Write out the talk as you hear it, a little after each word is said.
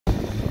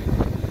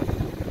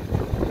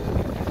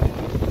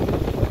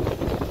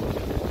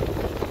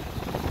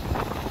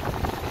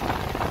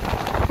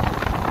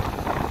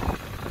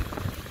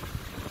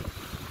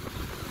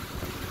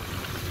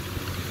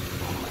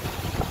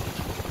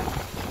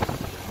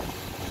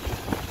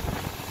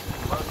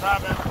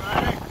Stop,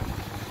 everybody.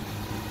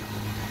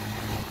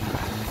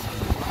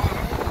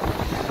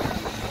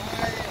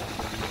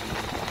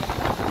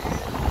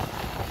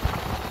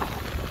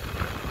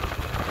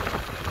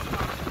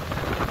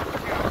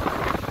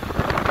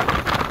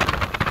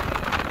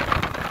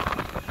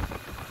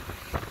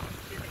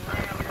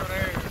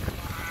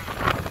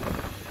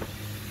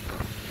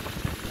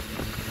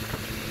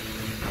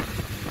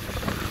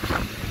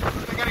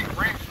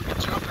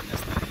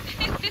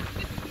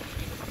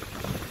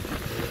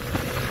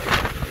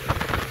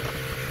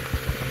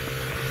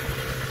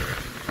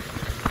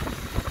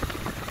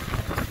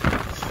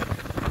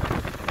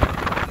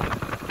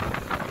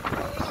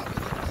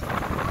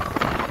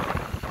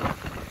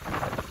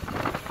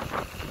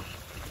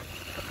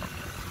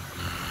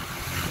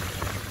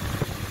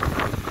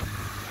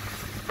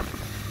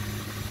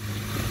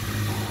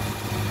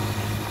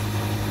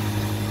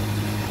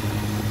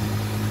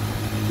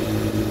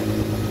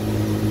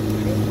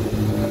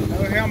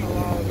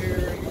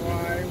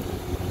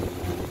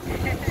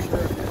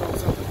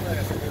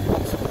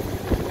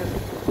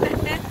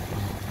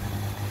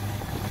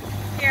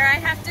 Here, I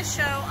have to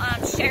show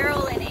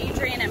Cheryl and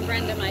Adrian and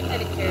Brenda my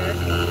pedicure.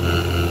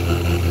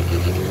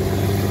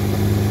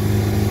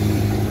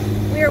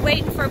 We were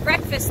waiting for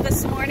breakfast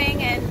this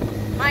morning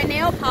and my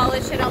nail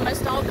polish had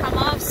almost all come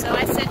off, so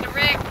I said to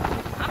Rick,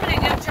 I'm going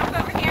to go jump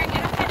over here and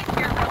get a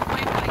pedicure real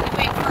quick while you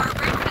wait for our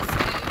breakfast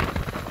food.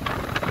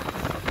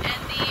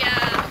 And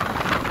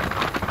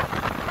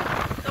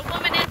the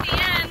woman at the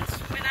end,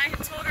 when I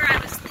had told her I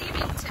was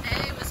leaving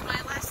today, was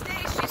my last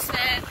day, she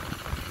said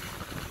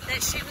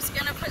that she was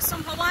going to put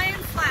some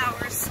Hawaiian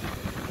flowers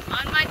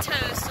on my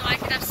toes so I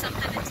could have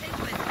something to take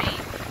with me.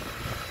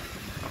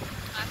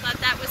 I thought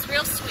that was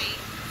real sweet.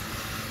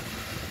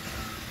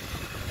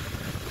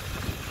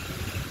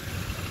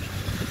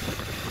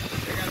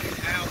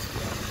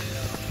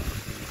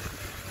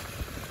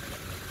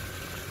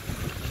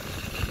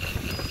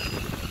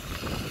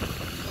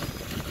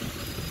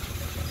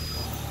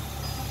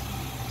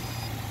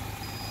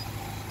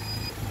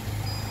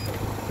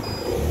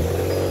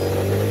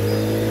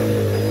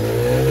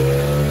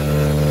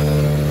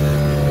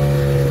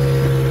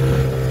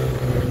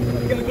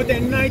 Put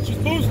that nitrous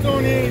boost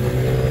on it.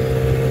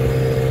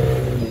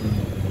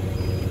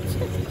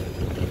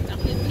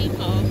 Don't hit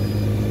people.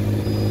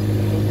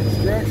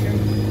 Construction.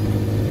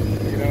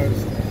 You know,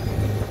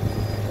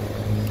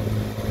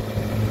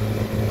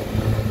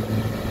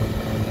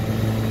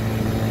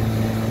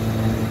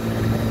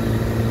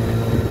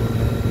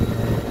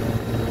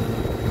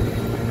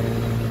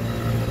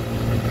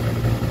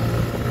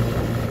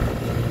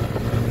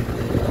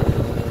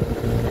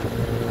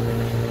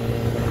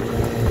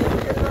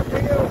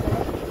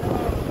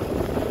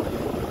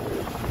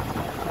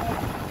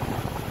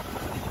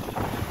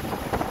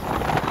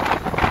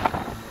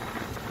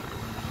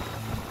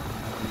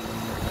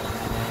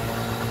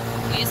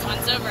 These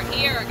ones over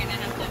here are going to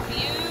have the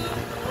view.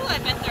 Ooh, I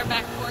bet their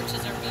back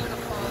porches are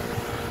beautiful.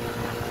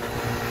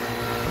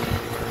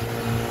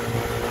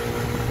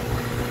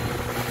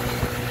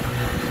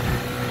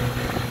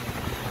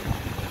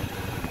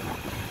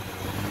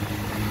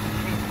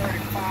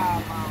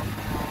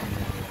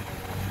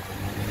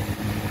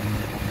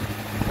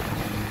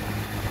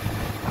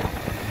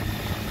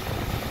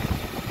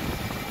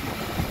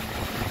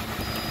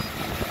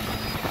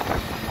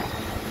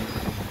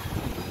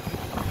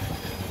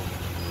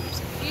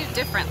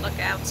 Different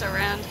lookouts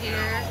around here.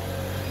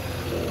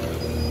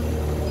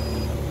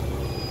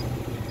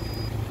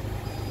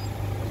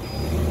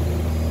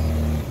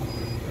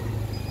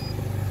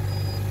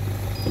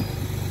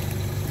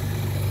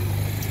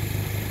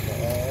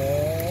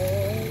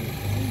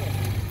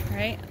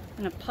 Right,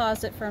 I'm gonna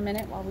pause it for a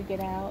minute while we get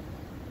out.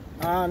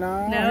 no.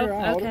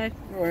 No? Okay.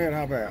 Go ahead,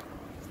 how about?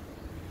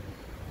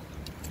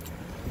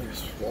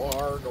 Just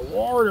water the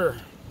water.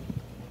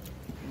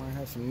 Might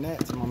have some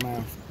gnats in my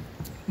mouth.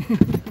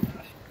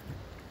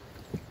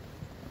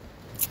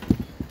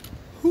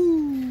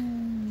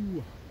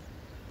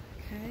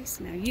 Okay,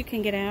 so now you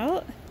can get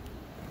out.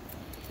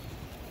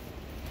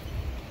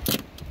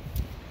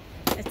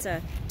 It's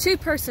a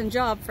two-person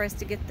job for us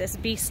to get this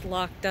beast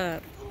locked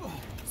up.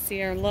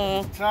 See our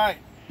little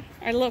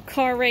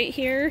car right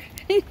here.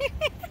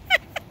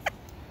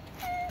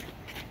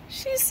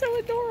 She's so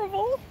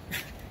adorable.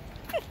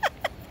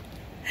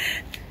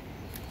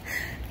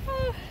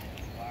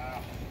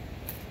 Wow.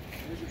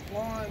 Here's your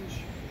plunge.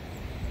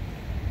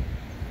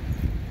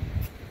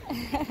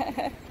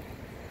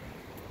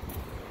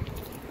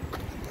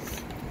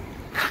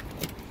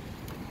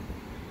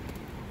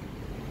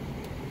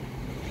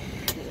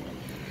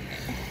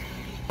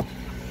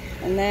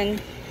 And then,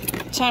 by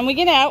the time we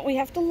get out, we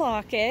have to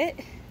lock it.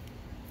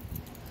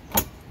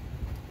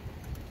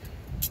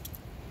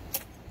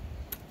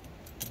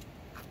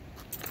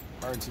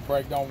 Emergency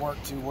brake don't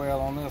work too well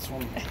on this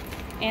one.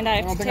 And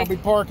I don't think I'll be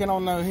parking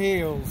on no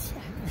hills.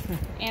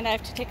 And I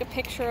have to take a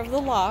picture of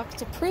the lock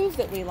to prove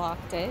that we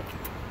locked it.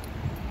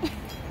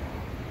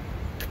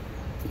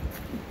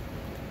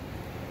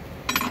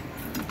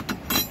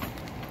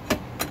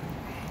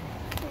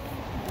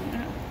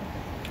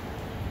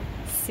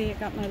 see, I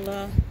got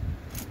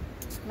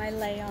my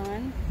lay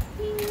on.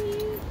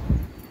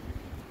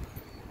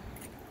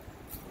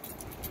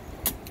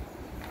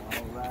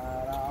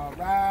 All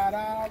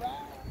right.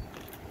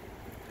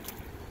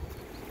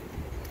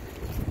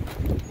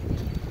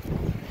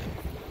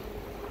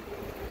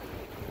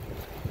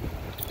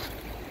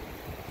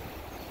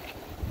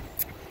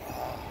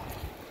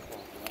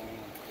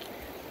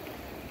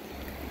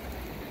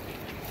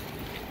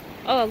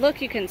 Oh,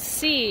 look, you can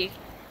see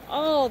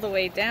all the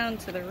way down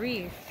to the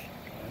reef.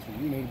 That's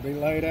where you need to be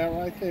laid out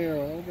right there,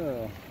 little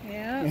girl.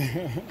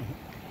 Yeah.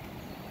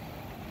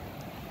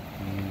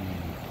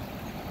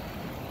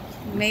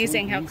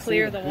 Amazing how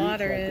clear the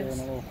water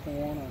is.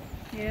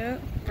 Yeah,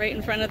 right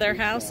in front of their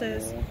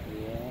houses.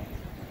 Yeah.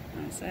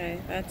 I'd say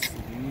that's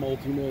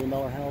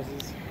multi-million-dollar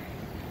houses.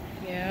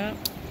 Yeah.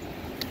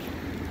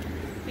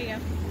 Here you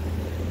go.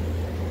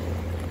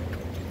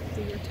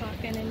 So you're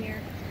talking in your.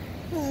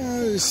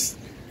 Just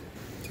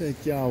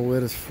take y'all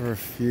with us for a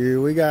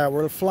few.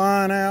 We're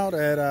flying out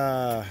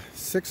at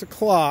 6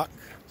 o'clock,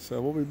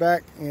 so we'll be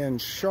back in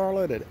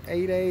Charlotte at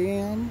 8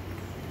 a.m.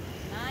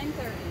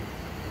 9:30.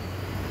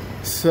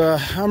 So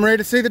I'm ready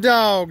to see the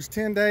dogs.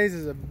 10 days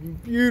is a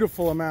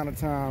beautiful amount of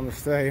time to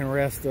stay and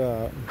rest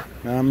up.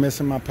 And I'm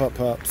missing my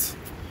pups.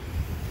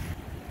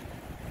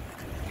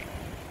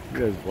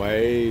 Look at those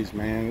waves,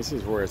 man. This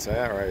is where it's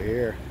at right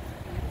here.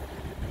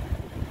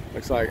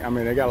 Looks like, I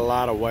mean, they got a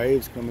lot of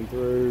waves coming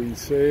through. You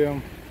see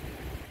them?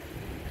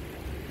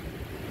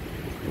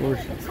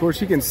 Of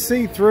course, you can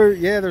see through.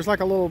 Yeah, there's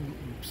like a little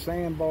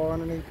sandbar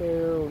underneath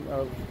there,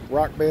 a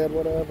rock bed,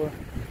 whatever.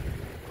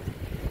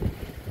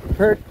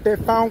 Pretty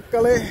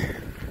funkily.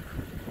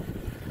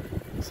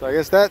 So I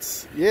guess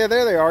that's, yeah,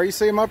 there they are. You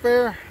see them up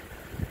there?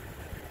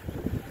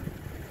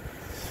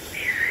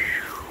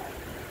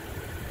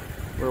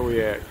 Where are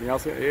we at? Can y'all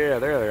see? Yeah,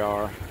 there they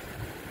are.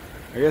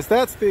 I guess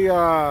that's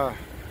the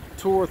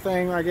tour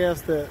thing, I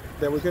guess, that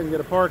we couldn't get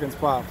a parking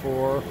spot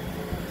for.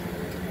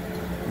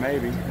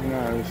 Maybe, who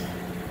knows?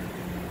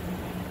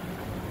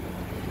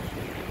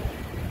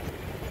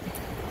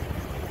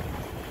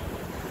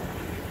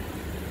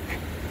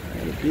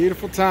 Had a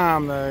beautiful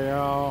time though,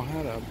 y'all.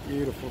 Had a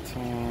beautiful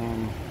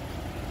time.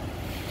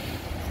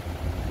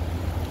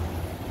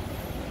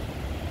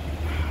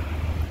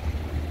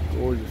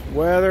 Gorgeous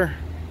weather.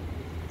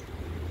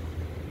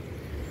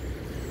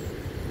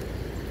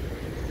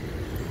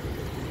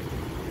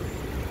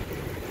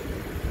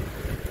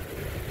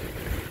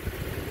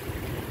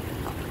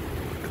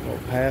 Little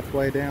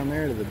pathway down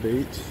there to the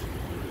beach.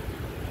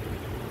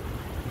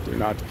 Do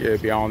not go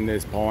beyond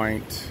this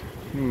point.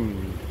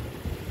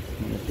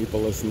 Many people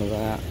listen to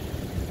that.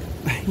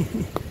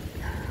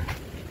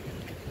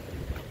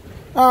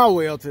 I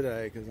will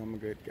today because I'm a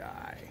good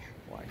guy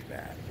like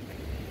that.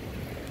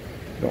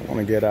 Don't want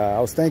to get, I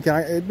was thinking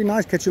it'd be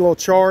nice to catch you a little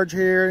charge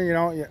here. You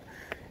know,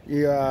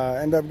 you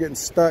end up getting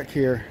stuck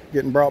here,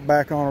 getting brought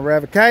back on a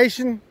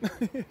revocation.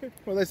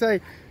 What they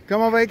say,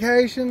 come on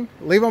vacation,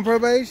 leave on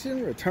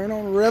probation, return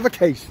on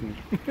revocation.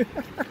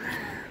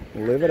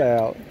 Live it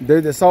out.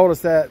 Dude that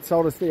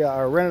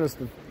rented us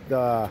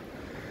the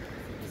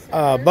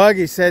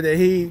Buggy said that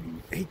he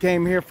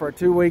came here for a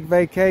 2-week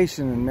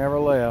vacation and never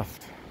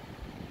left.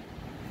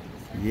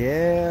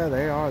 Yeah,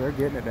 they are. They're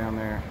getting it down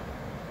there.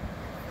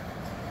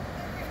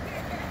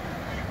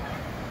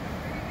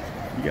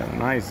 You got a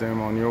nice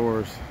zoom on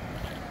yours.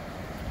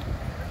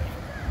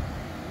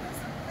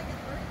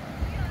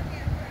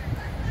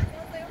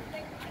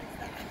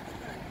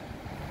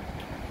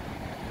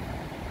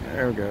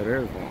 There we go.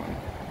 There's one.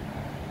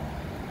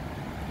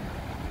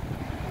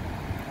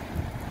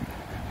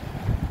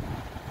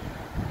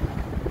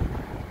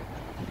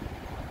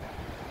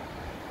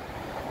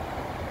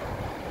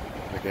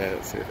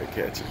 Let's see if they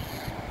catch it.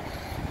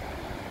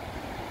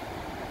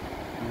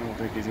 I don't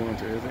think he's going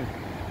to, is he?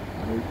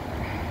 Nope.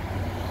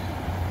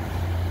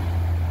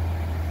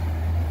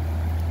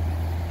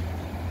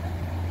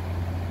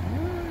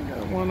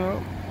 Got one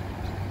up.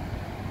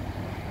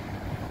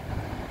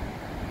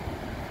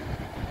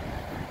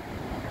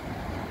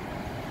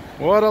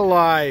 What a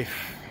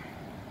life.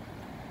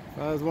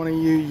 If I was one of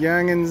you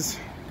youngins,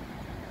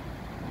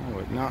 I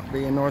would not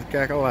be in North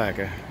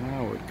Kakalaka.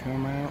 I would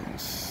come out and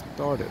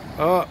start it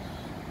up.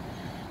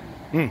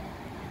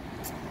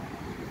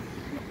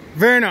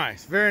 Very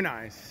nice, very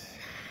nice.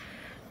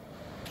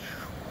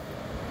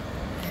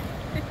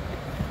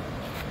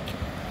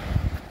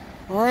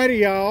 Alrighty,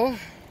 y'all.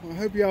 I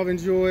hope y'all have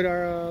enjoyed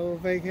our little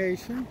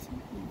vacation.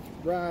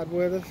 Ride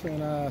with us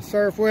and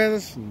surf with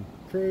us and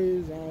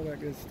cruise, all that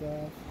good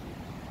stuff.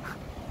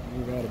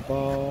 We've had a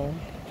ball.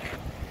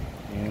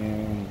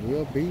 And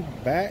we'll be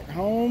back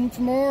home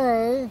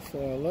tomorrow. So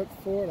look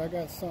for it. I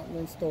got something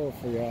in store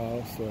for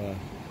y'all. So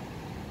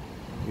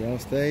y'all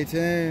stay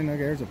tuned.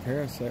 Okay, there's a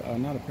parasail.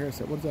 Not a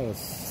parasail. What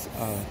is that?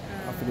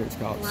 I forget what it's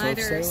called.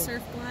 Glider,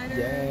 surf glider.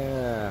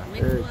 Yeah,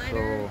 very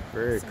cool.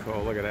 Very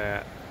cool. Look at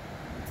that.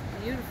 It's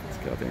beautiful. Let's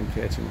go out there and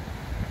catch him.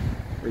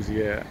 Where's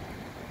he at?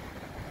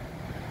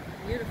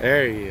 Beautiful.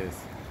 There he is.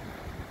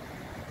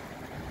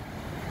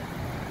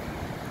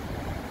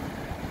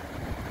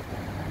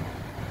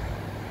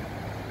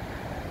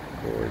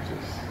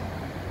 gorgeous.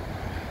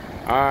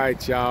 All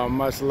right, y'all.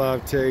 Much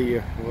love to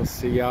you. We'll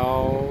see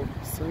y'all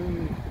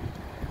soon.